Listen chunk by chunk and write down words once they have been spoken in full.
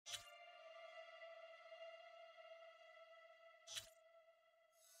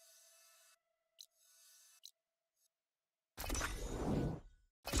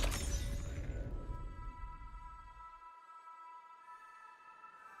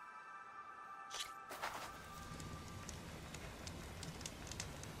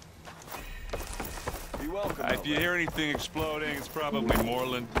If you hear anything exploding, it's probably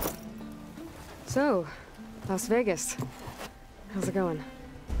Moreland. So, Las Vegas. How's it going?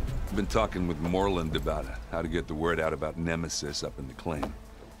 I've been talking with Moreland about how to get the word out about Nemesis up in the claim.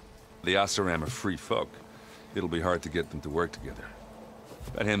 The ASERA are free folk. It'll be hard to get them to work together.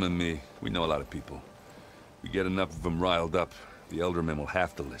 But him and me, we know a lot of people. We get enough of them riled up, the Eldermen will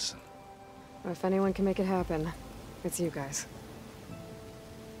have to listen. If anyone can make it happen, it's you guys.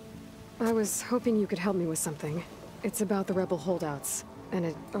 I was hoping you could help me with something. It's about the rebel holdouts, and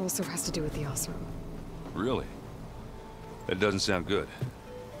it also has to do with the ASERA. Really? That doesn't sound good.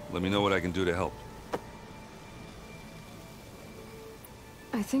 Let me know what I can do to help.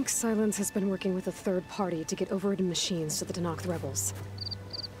 I think Silence has been working with a third party to get overridden machines to the Tenakth rebels.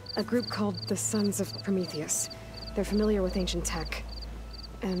 A group called the Sons of Prometheus. They're familiar with ancient tech.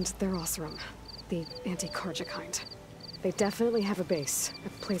 And they're Oseram, the anti-Karja kind. They definitely have a base, a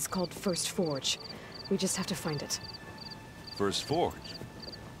place called First Forge. We just have to find it. First Forge?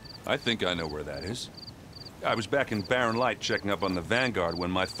 I think I know where that is. I was back in Barren Light checking up on the Vanguard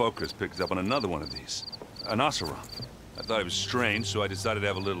when my focus picked up on another one of these. An Oseram. I thought it was strange, so I decided to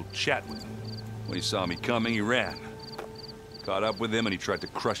have a little chat with him. When he saw me coming, he ran. Caught up with him and he tried to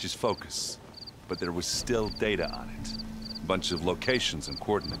crush his focus. But there was still data on it. A bunch of locations and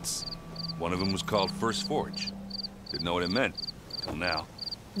coordinates. One of them was called First Forge. Didn't know what it meant, till now.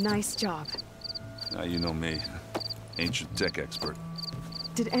 Nice job. Now you know me. Ancient tech expert.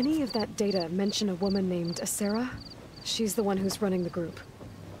 Did any of that data mention a woman named ASERA? She's the one who's running the group.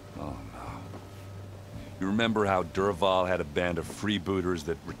 Oh no. You remember how Durval had a band of freebooters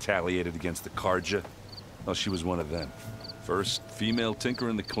that retaliated against the Karja? Well, she was one of them. First female tinker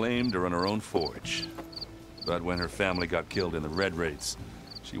in the claim to run her own forge. But when her family got killed in the Red Raids,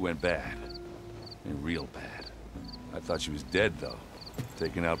 she went bad. And real bad. I thought she was dead, though.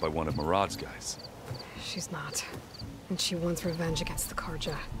 Taken out by one of Murad's guys. She's not. And she wants revenge against the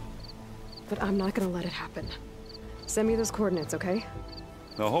Karja. But I'm not gonna let it happen. Send me those coordinates, okay?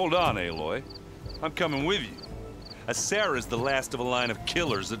 Now hold on, Aloy. I'm coming with you. ASERA's the last of a line of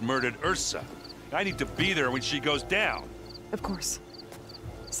killers that murdered Ursa. I need to be there when she goes down. Of course.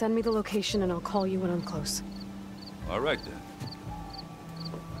 Send me the location and I'll call you when I'm close. All right, then.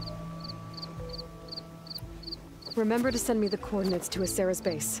 Remember to send me the coordinates to ASERA's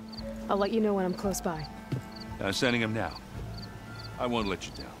base. I'll let you know when I'm close by. I'm sending him now. I won't let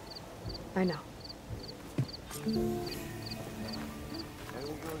you down. I know. There we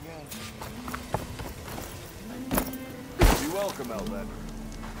go again. Be welcome, Outlander.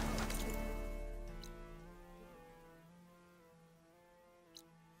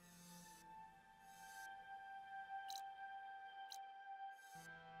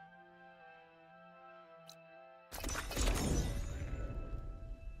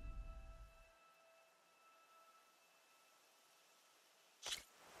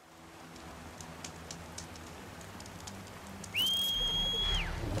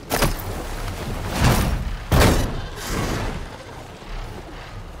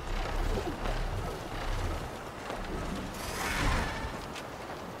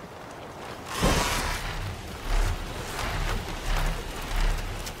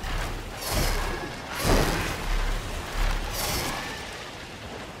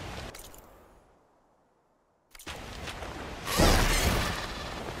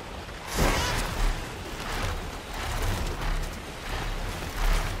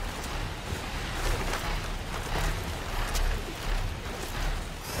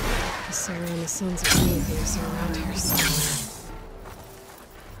 ASERA and the Sons of Prometheus are around here somewhere.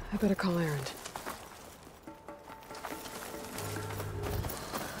 I better call EREND.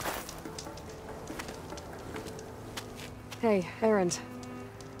 Hey, EREND.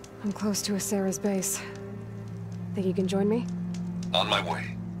 I'm close to ASERA's base. Think you can join me? On my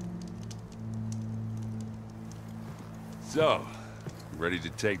way. So, ready to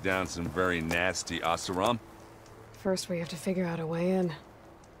take down some very nasty Oseram? First, we have to figure out a way in.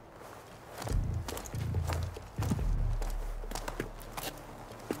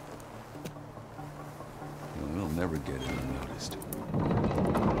 We'll never get it unnoticed.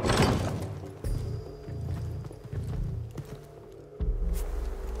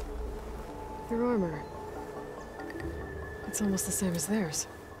 Their armor. It's almost the same as theirs.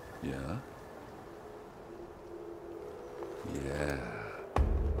 Yeah?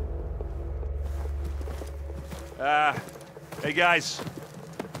 Yeah. Hey guys.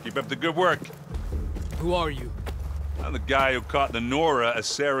 Keep up the good work. Who are you? I'm the guy who caught the Nora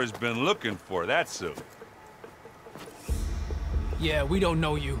ASERA's been looking for, that's who. Yeah, we don't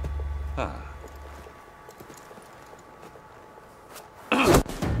know you. Huh.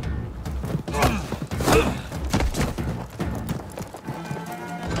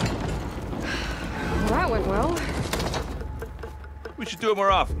 do it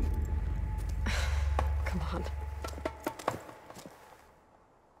more often. Come on.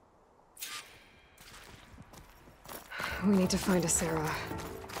 We need to find ASERA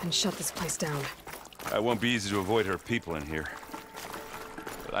and shut this place down. It won't be easy to avoid her people in here.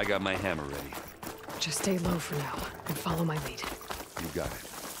 But I got my hammer ready. Just stay low for now and follow my lead. You got it.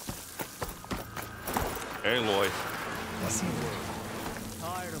 Aloy. I see you.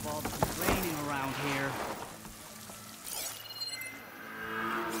 Tired of all the complaining around here.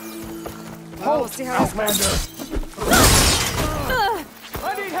 Well, we'll see how this goes.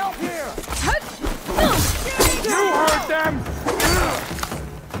 I need help here! You heard them!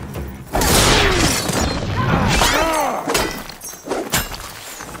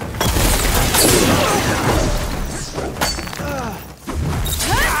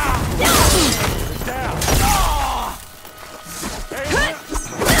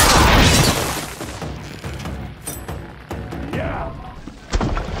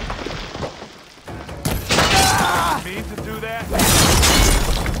 Mean to do that?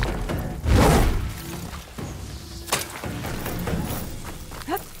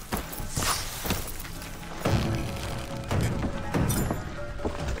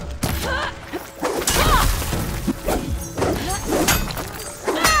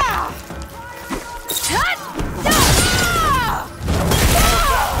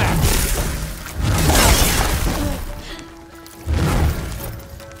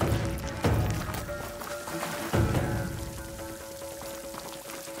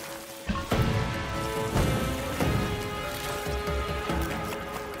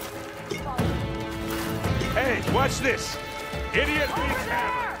 Hey, watch this! Idiot beats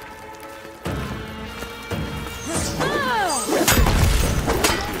hammer!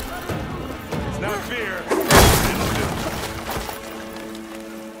 It's not fear.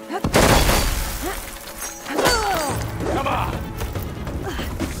 Come on!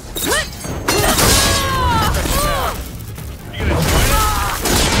 You gonna join us?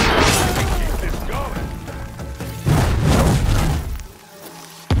 Keep this going.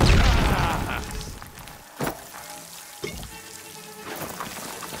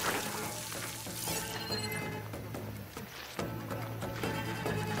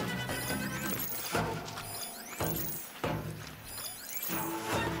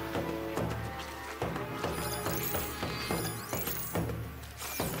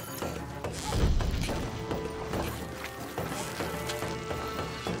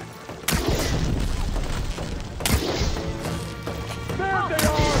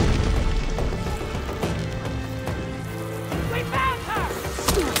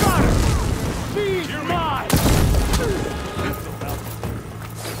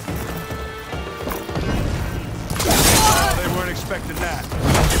 Expecting that.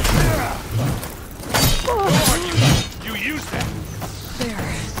 You used that.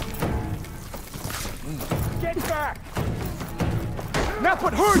 There. Get back! Now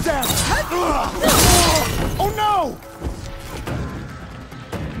put her down! Oh no!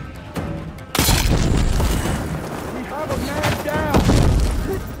 We have a man down!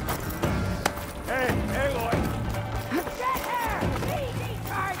 Hey, Aloy! Get her! Easy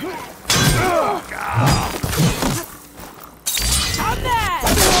target! Oh, God!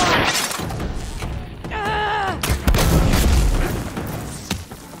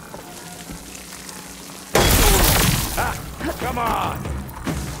 Come on!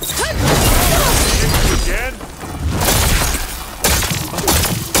 Again?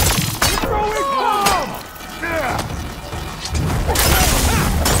 Throwing bomb!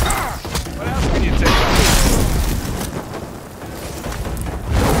 What else can you take out?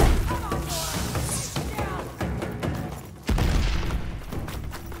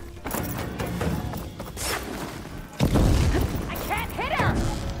 I can't hit her!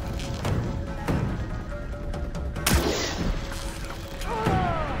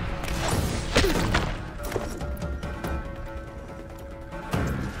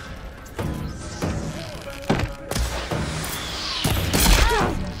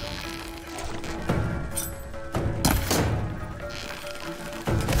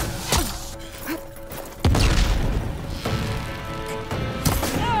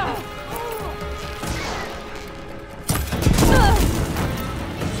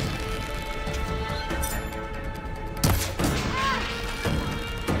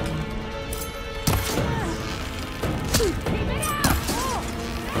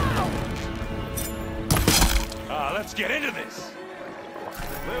 Let's get into this!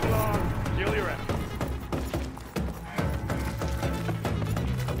 Live long, kill your enemy.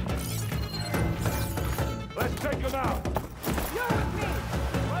 Let's take him out! You're with me!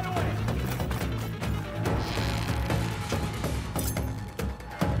 Right away!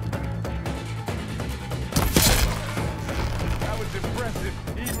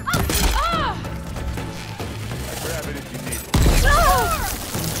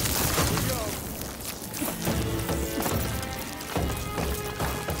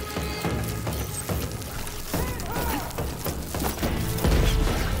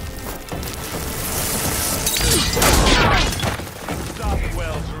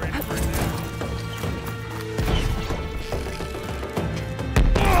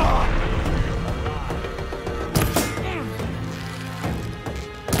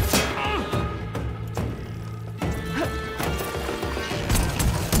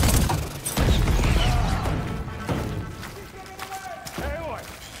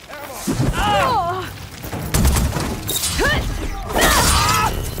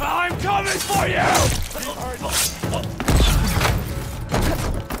 I'm coming for you!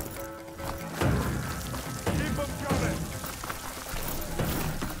 Keep them coming!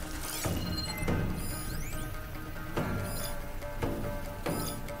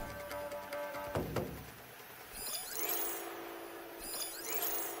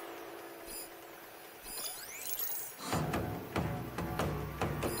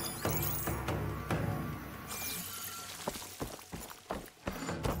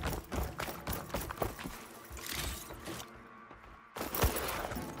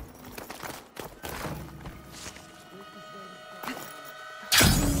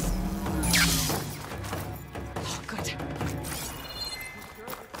 Oh, good.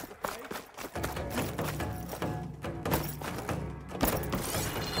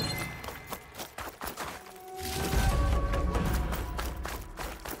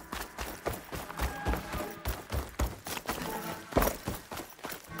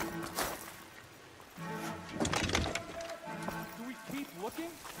 Do we keep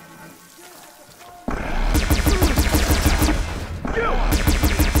looking?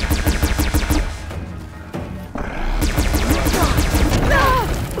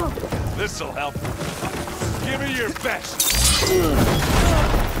 This'll help. Give me your best!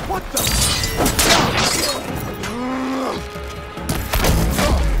 What the?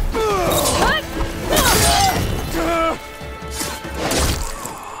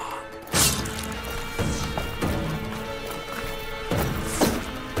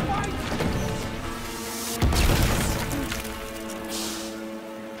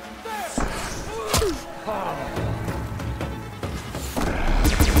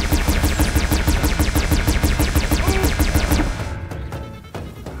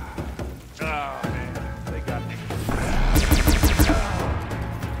 Oh, man, they got me.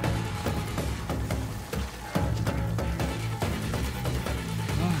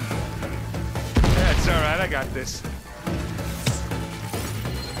 That's all right, I got this.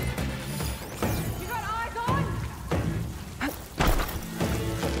 You got eyes on?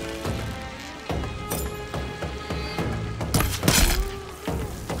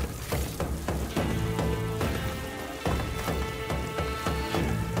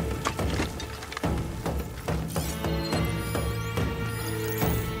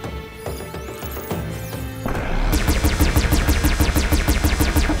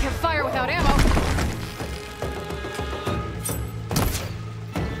 Can't fire without ammo.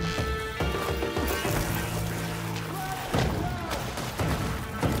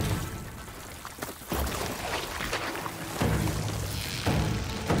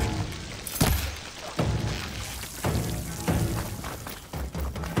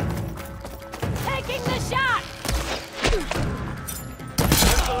 Taking the shot!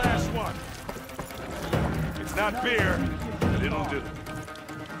 That's the last one. It's not beer, but it'll do.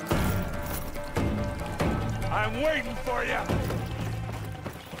 I'm waiting for you.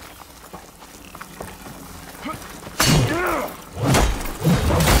 You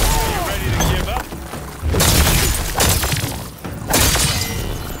ready to give up?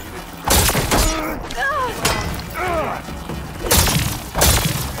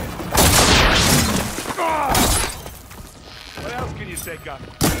 What else can you take up?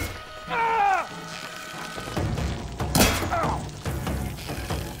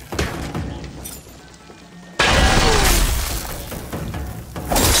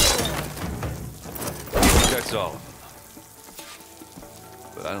 That's all of them.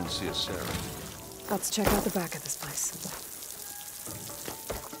 But I don't see ASERA. Let's check out the back of this place.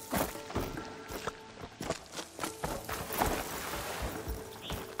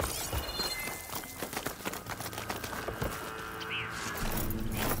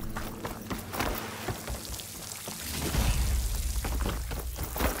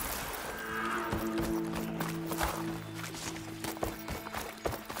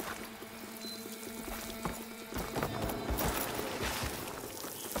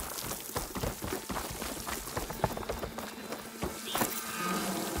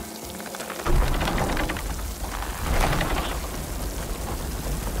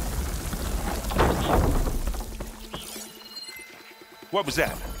 What was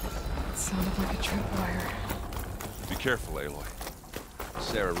that? It sounded like a tripwire. Be careful, Aloy.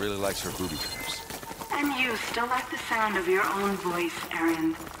 Sarah really likes her booby traps. And you still like the sound of your own voice,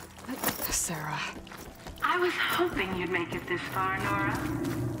 Erend. Sarah. I was hoping you'd make it this far, Nora.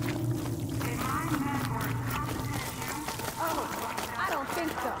 I don't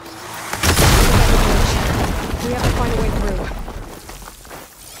think so. We have to find a way through.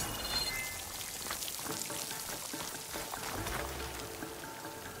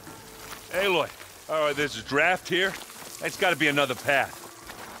 Aloy, all right, there's a draft here. That's got to be another path.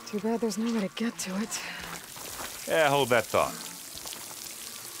 Too bad there's no way to get to it. Yeah, hold that thought.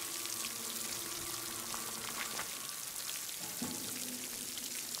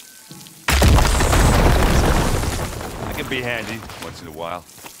 I can be handy once in a while.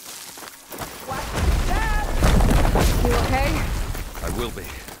 You okay? I will be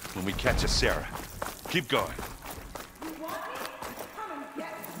when we catch ASERA. Keep going.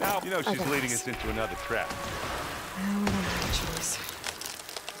 Now, you know she's leading us into another trap. No, we don't have a choice.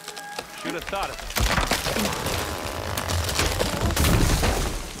 Should have thought of it.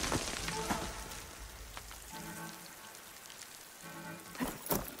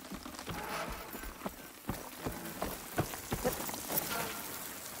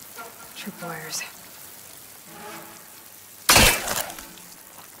 Tripwires.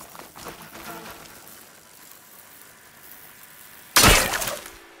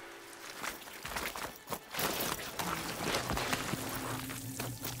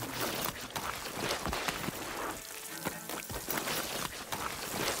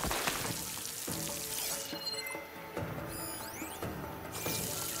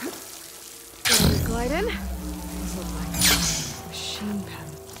 Glide in. These look like machine pen.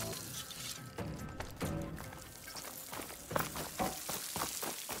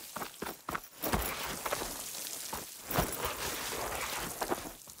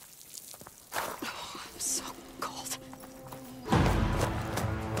 I'm so cold.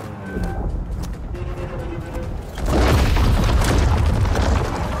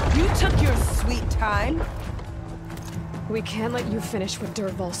 You took your sweet time. We can't let you finish what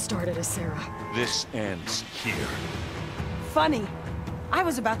Dervahl started, ASERA. This ends here. Funny. I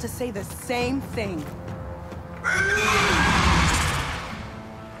was about to say the same thing.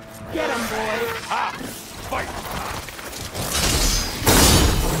 Get him, boy. Ah! Fight!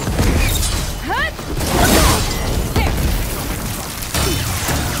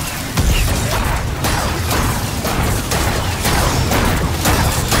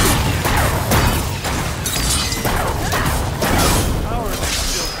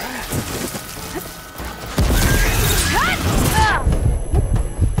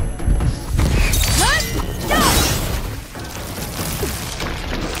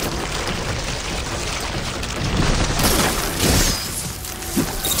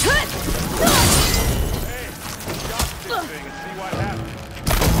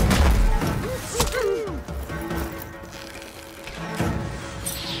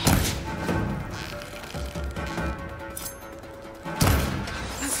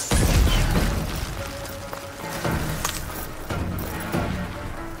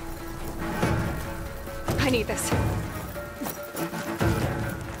 I need this.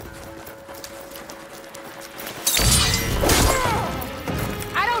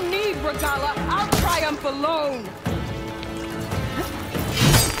 I don't need Regala. I'll triumph alone.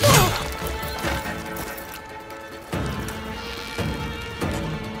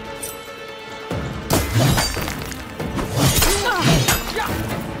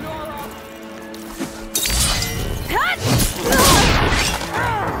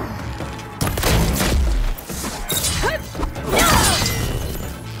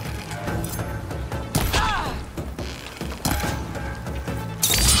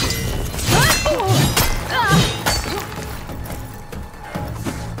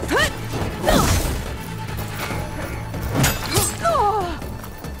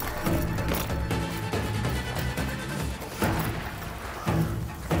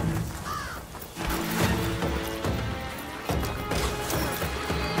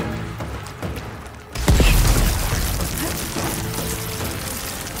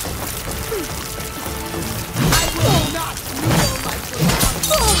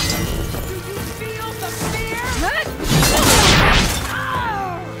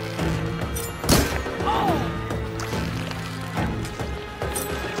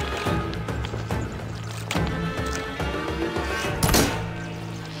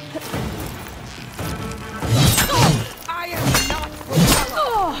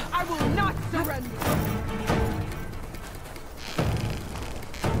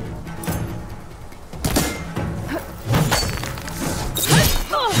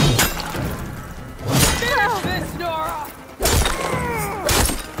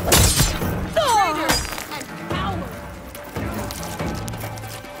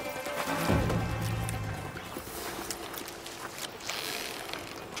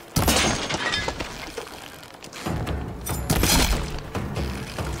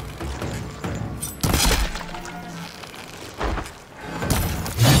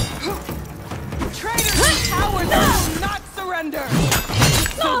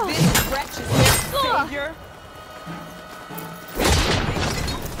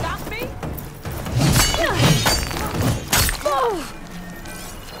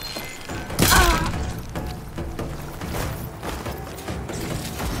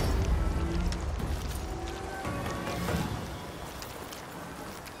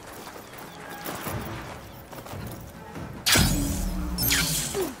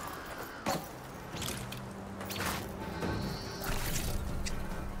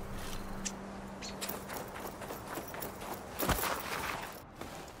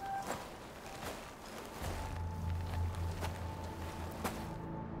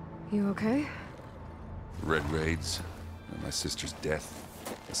 You okay? Red raids, and my sister's death,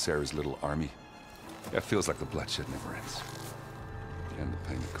 ASERA's little army. It feels like the bloodshed never ends. And the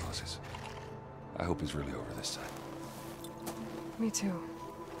pain it causes. I hope he's really over this time. Me too.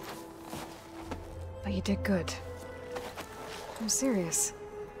 But you did good. I'm serious.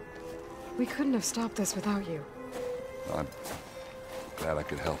 We couldn't have stopped this without you. Well, I'm glad I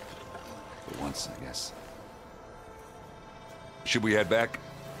could help. For once, I guess. Should we head back?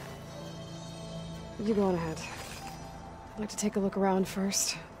 You go on ahead. I'd like to take a look around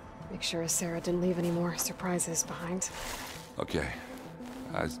first. Make sure ASERA didn't leave any more surprises behind. Okay.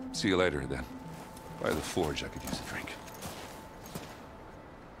 I'll see you later, then. By the forge, I could use a drink.